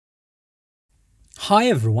Hi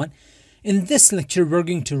everyone, in this lecture we're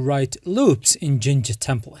going to write loops in Jinja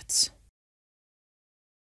templates.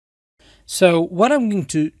 So what I'm going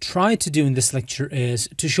to try to do in this lecture is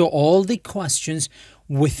to show all the questions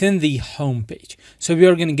within the home page. So we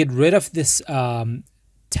are going to get rid of this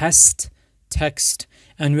test text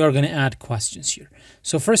and we are going to add questions here.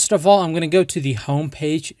 So first of all, I'm going to go to the home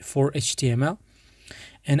page for HTML.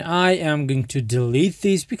 And I am going to delete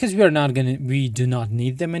these because we do not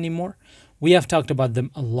need them anymore. We have talked about them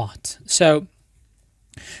a lot. So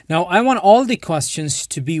now I want all the questions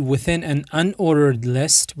to be within an unordered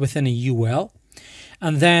list within a UL.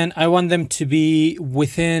 And then I want them to be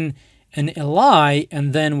within an li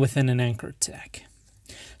and then within an anchor tag.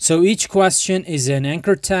 So each question is an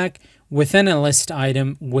anchor tag within a list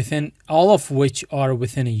item, within all of which are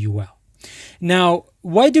within a UL. Now,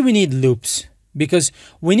 why do we need loops? Because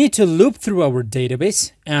we need to loop through our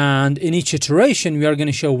database, and in each iteration we are going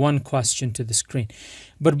to show one question to the screen.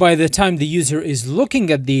 But by the time the user is looking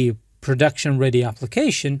at the production ready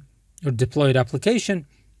application or deployed application,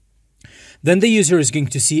 then the user is going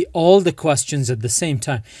to see all the questions at the same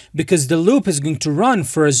time, because the loop is going to run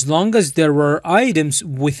for as long as there are items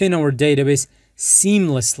within our database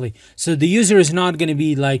seamlessly. So the user is not going to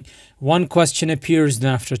be like one question appears,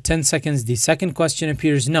 then after 10 seconds the second question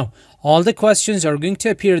appears. No, all the questions are going to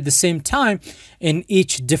appear at the same time in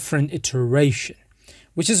each different iteration,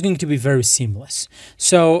 which is going to be very seamless.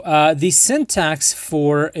 So the syntax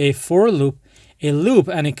for a for loop, a loop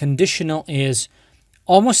and a conditional is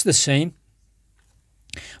almost the same,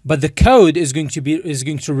 but the code is going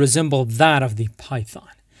to resemble that of the Python.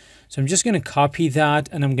 So I'm just going to copy that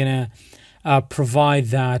and I'm going to provide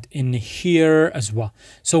that in here as well.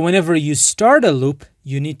 So whenever you start a loop,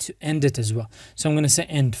 you need to end it as well. So I'm going to say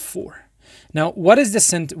end for. Now, what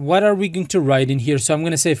are we going to write in here? So I'm going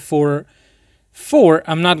to say for.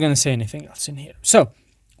 I'm not going to say anything else in here. So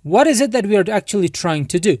what is it that we are actually trying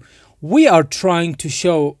to do? We are trying to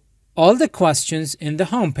show all the questions in the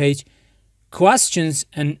home page, questions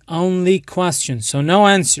and only questions. So no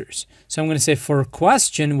answers. So I'm going to say for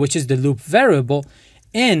question, which is the loop variable,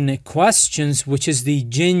 in questions, which is the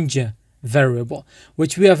Jinja variable,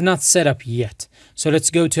 which we have not set up yet. So let's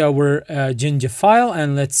go to our Jinja file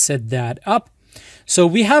and let's set that up. So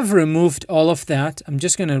we have removed all of that. I'm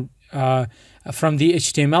just going to from the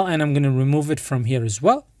HTML, and I'm going to remove it from here as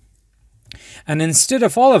well. And instead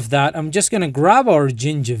of all of that, I'm just going to grab our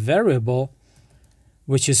Jinja variable,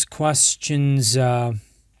 which is questions, and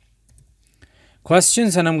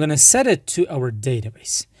I'm going to set it to our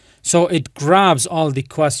database. So it grabs all the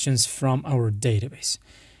questions from our database.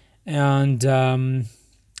 And I'm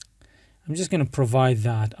just going to provide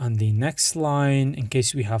that on the next line in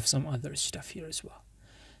case we have some other stuff here as well.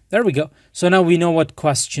 There we go. So now we know what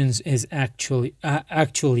questions is actually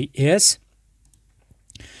is.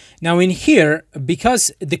 Now in here,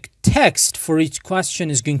 because the text for each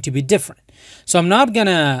question is going to be different, so I'm not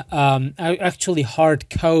gonna actually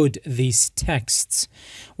hard code these texts.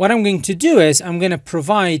 What I'm going to do is I'm going to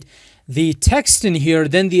provide the text in here,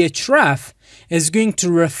 then the href is going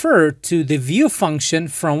to refer to the view function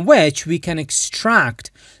from which we can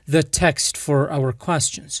extract the text for our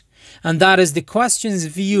questions. And that is the questions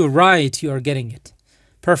view, right? You are getting it.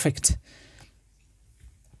 Perfect.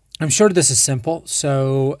 I'm sure this is simple.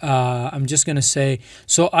 So I'm just going to say,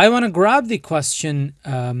 so I want to grab the question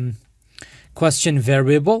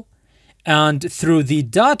variable, and through the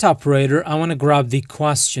dot operator, I want to grab the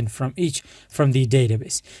question from the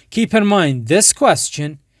database. Keep in mind, this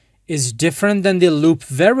question is different than the loop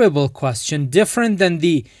variable question, different than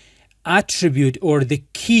the attribute or the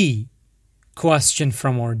key question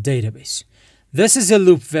from our database. This is a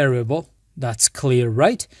loop variable. That's clear,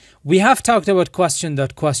 right? We have talked about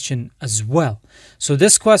question.question as well. So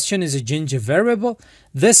this question is a Jinja variable.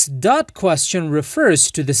 This dot question refers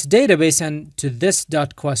to this database, and to this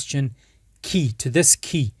dot question key, to this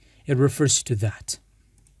key, it refers to that.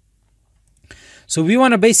 So we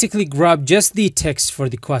want to basically grab just the text for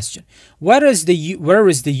the question. Where is the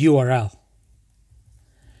URL?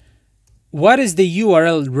 What is the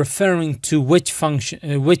URL referring to? Which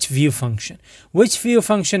function, which view function? Which view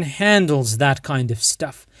function handles that kind of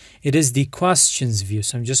stuff? It is the questions view.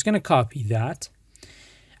 So I'm just going to copy that.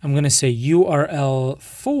 I'm going to say URL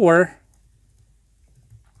for.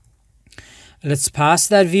 Let's pass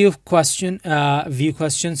that view questions.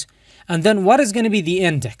 And then what is going to be the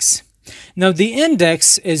index? Now the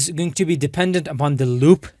index is going to be dependent upon the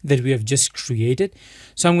loop that we have just created.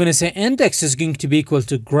 So I'm going to say index is going to be equal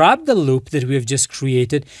to grab the loop that we have just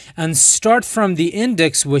created and start from the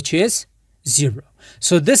index, which is 0.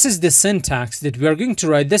 So this is the syntax that we are going to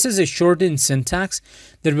write. This is a shortened syntax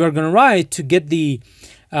that we are going to write to get the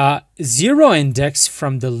 0 index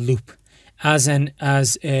from the loop as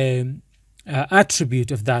a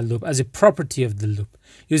attribute of that loop, as a property of the loop,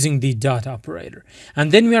 using the dot operator.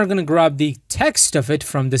 And then we are going to grab the text of it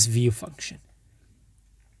from this view function.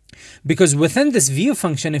 Because within this view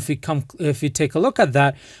function, if we take a look at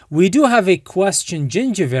that, we do have a question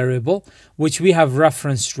Jinja variable, which we have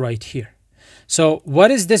referenced right here. So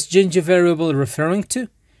what is this Jinja variable referring to?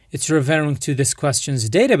 It's referring to this questions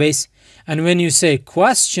database. And when you say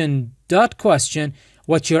question.question,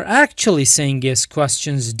 what you're actually saying is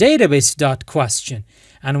questions database.question.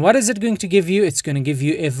 And what is it going to give you? It's going to give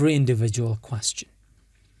you every individual question.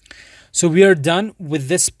 So we are done with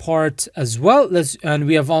this part as well. And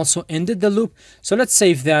we have also ended the loop. So let's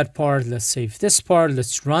save that part. Let's save this part.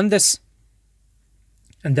 Let's run this.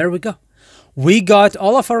 And there we go. We got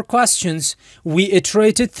all of our questions. We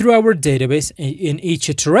iterated through our database. In each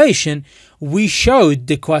iteration, we showed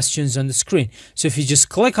the questions on the screen. So if you just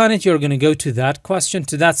click on it, you're going to go to that question,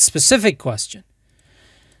 to that specific question.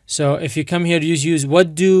 So if you come here, use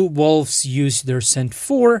what do wolves use their scent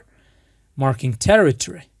for? Marking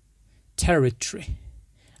territory.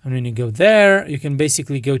 And when you go there, you can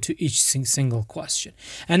basically go to each single question.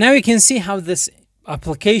 And now you can see how this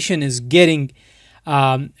application is getting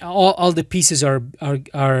all the pieces are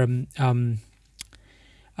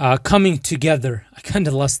coming together. I kind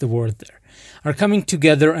of lost the word there. Are coming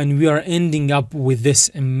together, and we are ending up with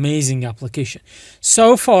this amazing application.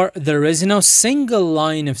 So far, there is no single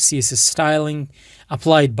line of CSS styling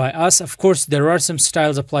applied by us. Of course, there are some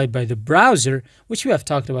styles applied by the browser, which we have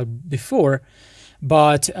talked about before.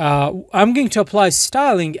 But I'm going to apply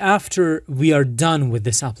styling after we are done with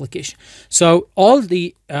this application. So all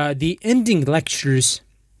the ending lectures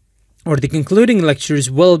or the concluding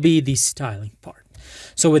lectures will be the styling part.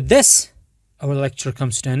 So with this, our lecture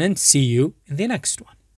comes to an end. See you in the next one.